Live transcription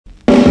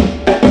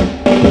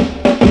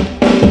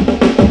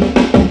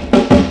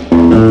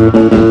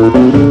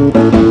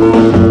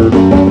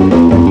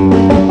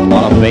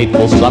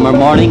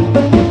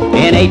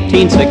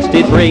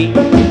1863,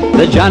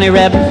 the Johnny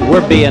Rebs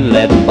were being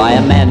led by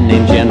a man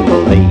named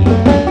General Lee.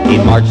 He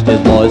marched his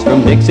boys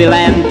from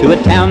Dixieland to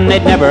a town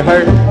they'd never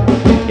heard.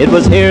 It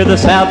was here the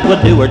South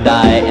would do or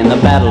die in the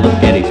Battle of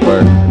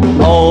Gettysburg.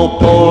 Oh,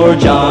 poor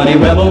Johnny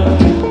Rebel,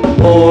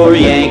 poor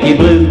Yankee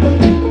Blue,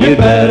 you'd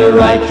better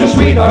write your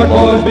sweetheart,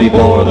 boys,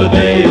 before the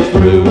day is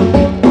through.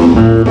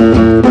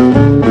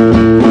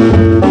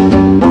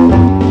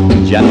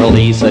 General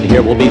Lee said,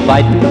 here we'll be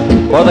fighting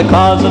for the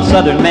cause of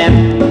Southern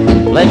men.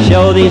 Let's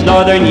show these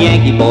Northern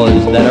Yankee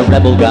boys that our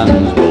rebel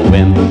guns will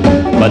win.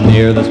 But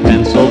near this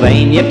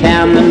Pennsylvania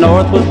town, the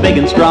North was big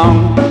and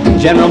strong.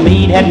 General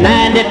Meade had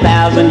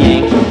 90,000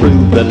 Yanks to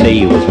prove that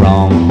Lee was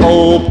wrong.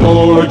 Oh,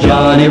 poor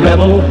Johnny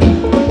Rebel,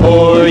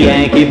 poor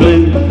Yankee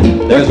Blue,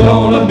 there's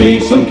gonna be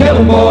some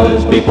killing,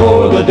 boys,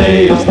 before the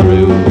day is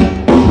through.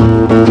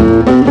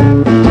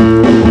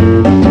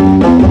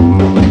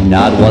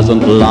 Now it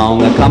wasn't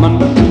long a-comin'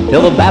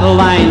 till the battle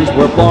lines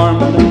were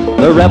formed.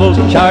 The rebels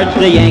charged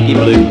the Yankee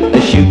Blue,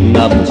 a-shootin'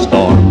 up a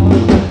storm.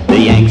 The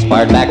Yanks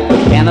fired back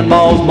with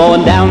cannonballs,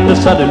 mowing down the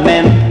Southern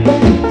men.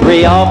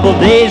 3 awful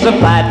days of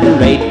fighting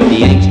raged, but the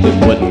Yanks just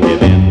wouldn't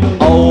give in.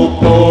 Oh,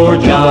 poor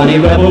Johnny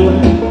Rebel,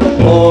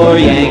 poor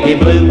Yankee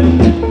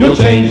Blue, you'll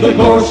change the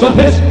course of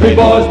history,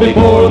 boys,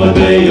 before the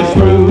day is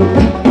through.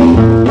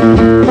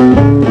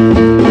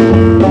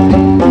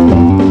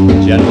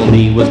 General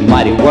Lee was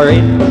mighty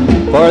worried,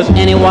 for as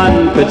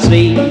anyone could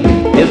see,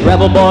 his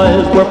rebel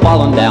boys were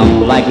falling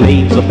down like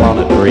leaves upon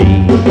a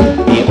tree.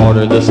 He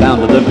ordered the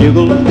sound of the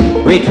bugle,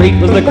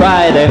 retreat was the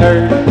cry they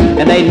heard,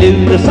 and they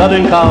knew the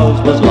Southern cause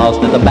was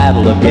lost at the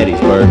Battle of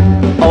Gettysburg.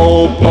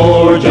 Oh,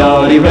 poor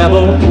Johnny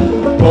Rebel,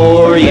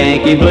 poor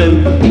Yankee Blue,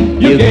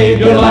 you gave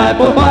your life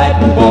a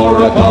fighting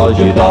for a cause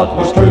you thought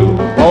was true.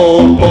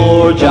 Oh,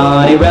 poor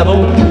Johnny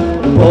Rebel,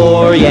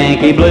 poor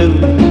Yankee Blue,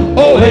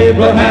 oh,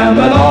 Abraham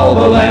and all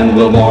the land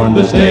will mourn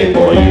this day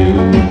for you.